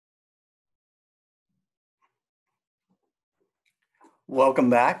Welcome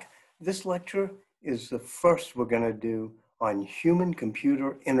back. This lecture is the first we're going to do on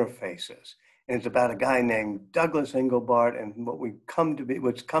human-computer interfaces. And it's about a guy named Douglas Engelbart and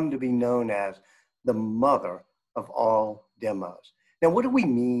what's come to be known as the mother of all demos. Now, what do we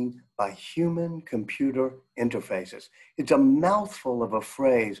mean by human-computer interfaces? It's a mouthful of a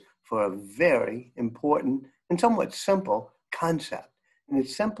phrase for a very important and somewhat simple concept. And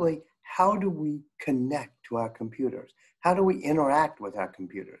it's simply, how do we connect to our computers? How do we interact with our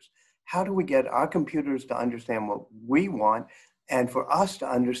computers? How do we get our computers to understand what we want and for us to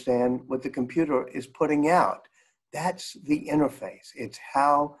understand what the computer is putting out? That's the interface. It's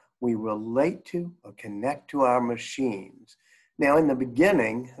how we relate to or connect to our machines. Now, in the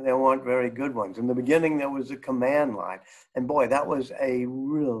beginning, there weren't very good ones. In the beginning, there was a command line. And boy, that was a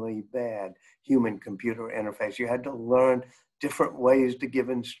really bad human-computer interface. You had to learn different ways to give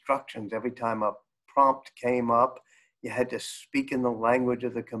instructions every time a prompt came up. You had to speak in the language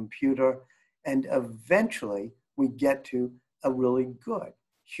of the computer. And eventually, we get to a really good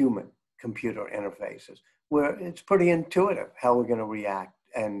human-computer interfaces where it's pretty intuitive how we're going to react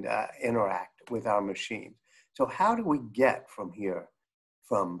and interact with our machines. So how do we get from here,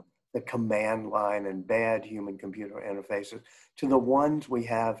 from the command line and bad human-computer interfaces to the ones we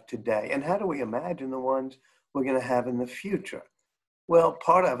have today? And how do we imagine the ones we're going to have in the future? Well,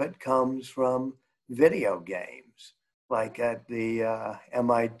 part of it comes from video games, like at the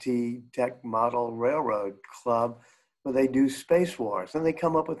MIT Tech Model Railroad Club, where they do space wars, and they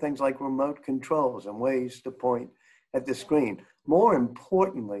come up with things like remote controls and ways to point at the screen. More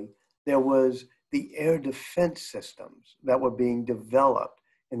importantly, there was the air defense systems that were being developed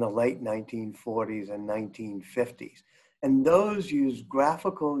in the late 1940s and 1950s. And those used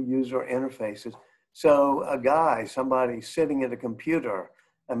graphical user interfaces. So somebody sitting at a computer,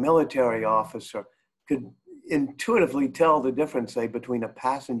 a military officer, could intuitively tell the difference, say, between a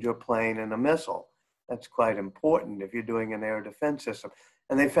passenger plane and a missile. That's quite important if you're doing an air defense system.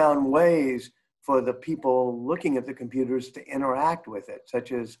 And they found ways for the people looking at the computers to interact with it,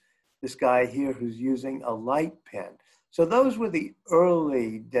 such as this guy here who's using a light pen. So those were the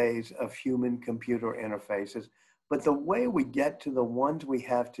early days of human-computer interfaces. But the way we get to the ones we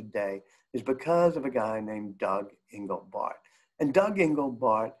have today is because of a guy named Doug Engelbart. And Doug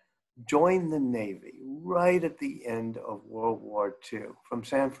Engelbart joined the Navy right at the end of World War II from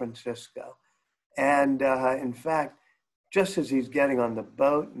San Francisco. And in fact, just as he's getting on the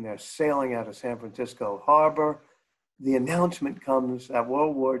boat and they're sailing out of San Francisco Harbor, the announcement comes that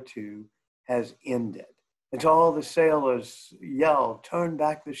World War II has ended. And so all the sailors yell, "Turn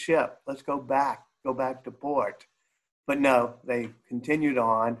back the ship, let's go back to port." But no, they continued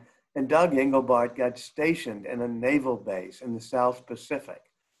on, and Doug Engelbart got stationed in a naval base in the South Pacific.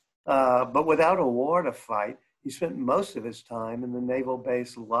 But without a war to fight, he spent most of his time in the naval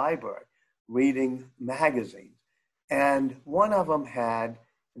base library reading magazines. And one of them had,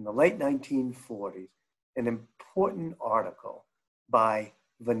 in the late 1940s, an important article by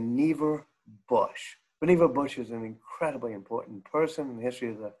Vannevar Bush. Vannevar Bush is an incredibly important person in the history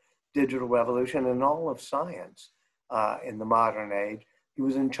of the digital revolution and all of science in the modern age. He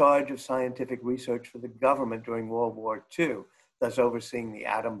was in charge of scientific research for the government during World War II, thus overseeing the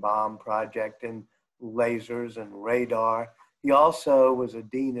atom bomb project and lasers and radar. He also was a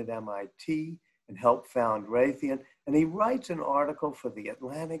dean at MIT and helped found Raytheon. And he writes an article for the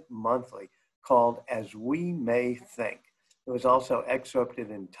Atlantic Monthly called "As We May Think." It was also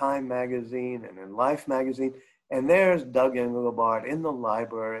excerpted in Time magazine and in Life magazine. And there's Doug Engelbart in the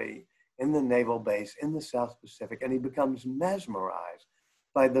library, in the naval base, in the South Pacific, and he becomes mesmerized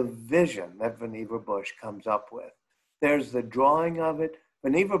by the vision that Vannevar Bush comes up with. There's the drawing of it.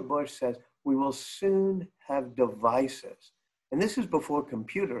 Vannevar Bush says, we will soon have devices. And this is before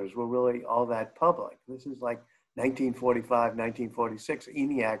computers were really all that public. This is like 1945, 1946.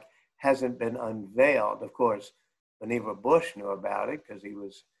 ENIAC hasn't been unveiled. Of course, Vannevar Bush knew about it because he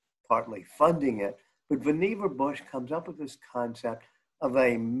was partly funding it. But Vannevar Bush comes up with this concept of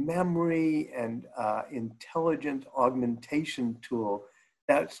a memory and intelligent augmentation tool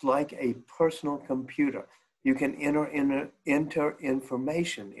that's like a personal computer. You can enter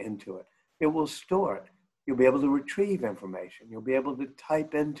information into it. It will store it. You'll be able to retrieve information. You'll be able to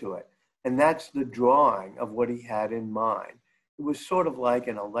type into it. And that's the drawing of what he had in mind. It was sort of like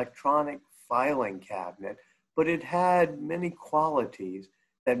an electronic filing cabinet, but it had many qualities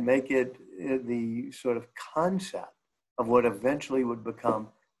that make it the sort of concept of what eventually would become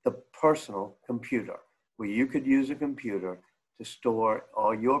the personal computer, where you could use a computer to store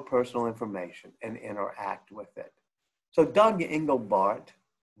all your personal information and interact with it. So Doug Engelbart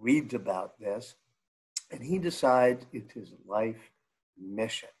reads about this, and he decides it's his life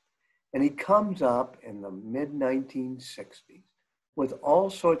mission. And he comes up in the mid-1960s with all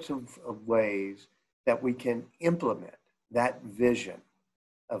sorts of ways that we can implement that vision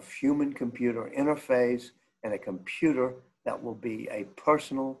of human-computer interface and a computer that will be a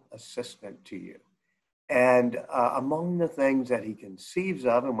personal assistant to you. And among the things that he conceives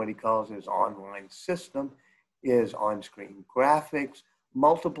of and what he calls his online system is on-screen graphics,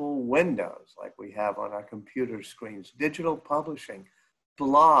 multiple windows like we have on our computer screens, digital publishing,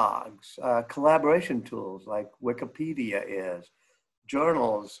 blogs, collaboration tools like Wikipedia is,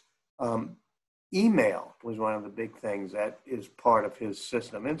 journals, email was one of the big things that is part of his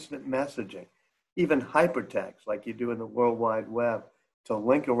system, instant messaging, even hypertext like you do in the World Wide Web to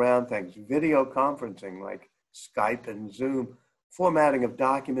link around things, video conferencing like Skype and Zoom, formatting of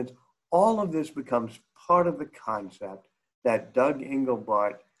documents. All of this becomes part of the concept that Doug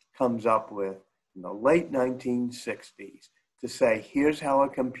Engelbart comes up with in the late 1960s to say, here's how a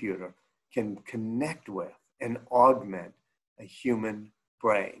computer can connect with and augment a human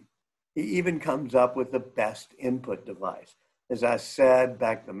brain. He even comes up with the best input device. As I said,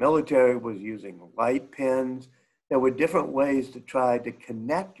 back the military was using light pens. There were different ways to try to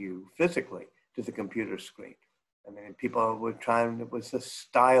connect you physically to the computer screen. I mean, people were trying it with a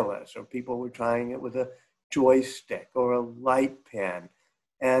stylus, or people were trying it with a joystick or a light pen.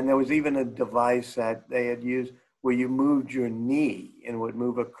 And there was even a device that they had used where you moved your knee and would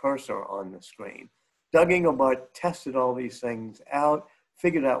move a cursor on the screen. Doug Engelbart tested all these things out,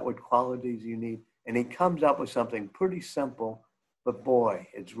 figured out what qualities you need, and he comes up with something pretty simple, but boy,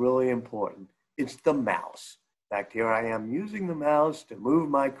 it's really important. It's the mouse. In fact, here I am using the mouse to move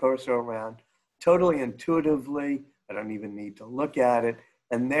my cursor around totally intuitively. I don't even need to look at it.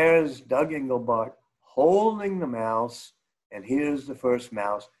 And there's Doug Engelbart holding the mouse, and here's the first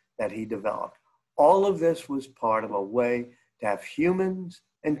mouse that he developed. All of this was part of a way to have humans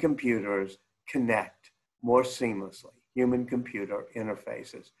and computers connect more seamlessly, human-computer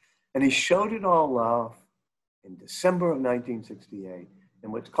interfaces. And he showed it all off in December of 1968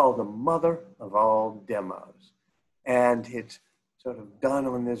 in what's called the mother of all demos. And it's sort of done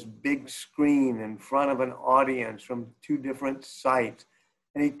on this big screen in front of an audience from 2 different sites.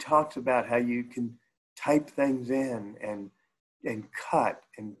 And he talks about how you can type things in and cut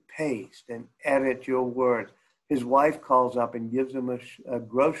and paste and edit your words. His wife calls up and gives him a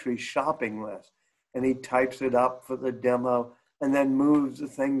grocery shopping list, and he types it up for the demo and then moves the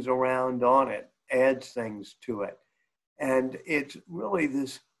things around on it, adds things to it. And it's really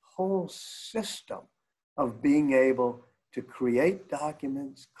this whole system of being able to create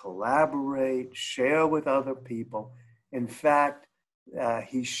documents, collaborate, share with other people. In fact,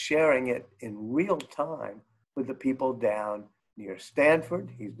 he's sharing it in real time with the people down near Stanford.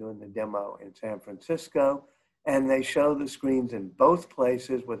 He's doing the demo in San Francisco, and they show the screens in both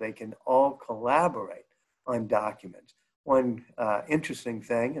places where they can all collaborate on documents. One interesting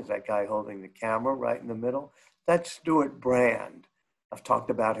thing is that guy holding the camera right in the middle. That's Stuart Brand. I've talked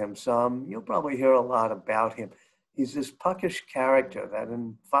about him some. You'll probably hear a lot about him. He's this puckish character that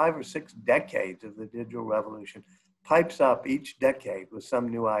in 5 or 6 decades of the digital revolution pipes up each decade with some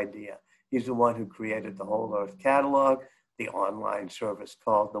new idea. He's the one who created the Whole Earth Catalog, the online service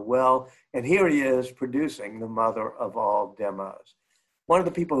called The Well, and here he is producing the mother of all demos. One of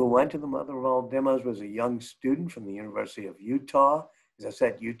the people who went to the mother of all demos was a young student from the University of Utah. As I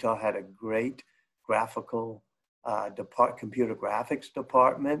said, Utah had a great graphical computer graphics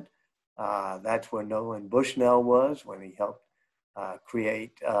department. That's where Nolan Bushnell was when he helped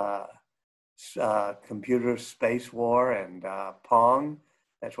create Computer Space War and Pong.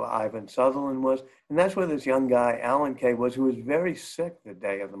 That's where Ivan Sutherland was. And that's where this young guy, Alan Kay, was, who was very sick the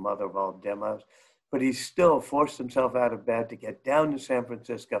day of the mother of all demos. But he still forced himself out of bed to get down to San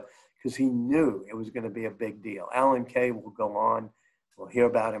Francisco because he knew it was going to be a big deal. Alan Kay will go on. We'll hear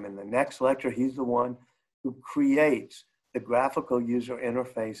about him in the next lecture. He's the one who creates the graphical user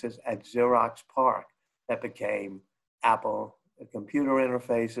interfaces at Xerox PARC that became Apple computer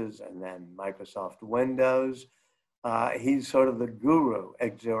interfaces and then Microsoft Windows. He's sort of the guru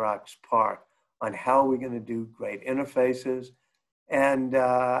at Xerox PARC on how we're going to do great interfaces. And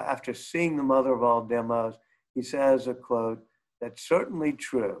after seeing the mother of all demos, he says a quote that's certainly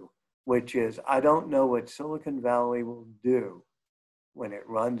true, which is, I don't know what Silicon Valley will do when it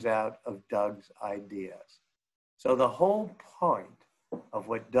runs out of Doug's ideas. So the whole point of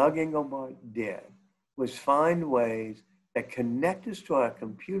what Doug Engelbart did was find ways that connect us to our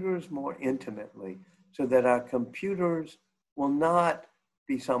computers more intimately so that our computers will not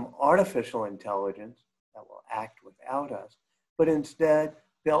be some artificial intelligence that will act without us, but instead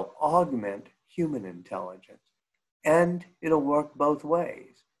they'll augment human intelligence. And it'll work both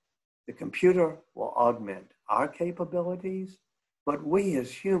ways. The computer will augment our capabilities, but we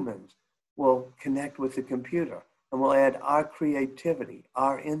as humans will connect with the computer and will add our creativity,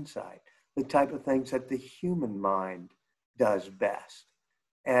 our insight, the type of things that the human mind does best.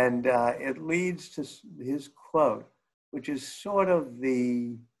 And it leads to his quote, which is sort of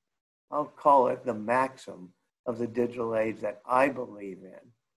the, I'll call it the maxim of the digital age that I believe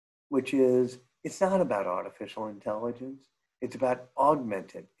in, which is it's not about artificial intelligence. It's about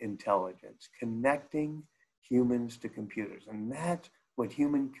augmented intelligence, connecting humans to computers. And that's what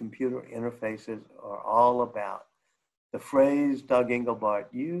human-computer interfaces are all about. The phrase Doug Engelbart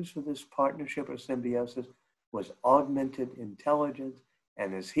used for this partnership or symbiosis was augmented intelligence.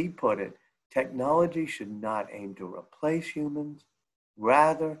 And as he put it, technology should not aim to replace humans.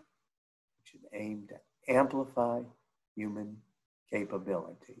 Rather, it should aim to amplify human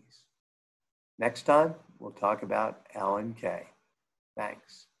capabilities. Next time, we'll talk about Alan Kay.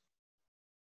 Thanks.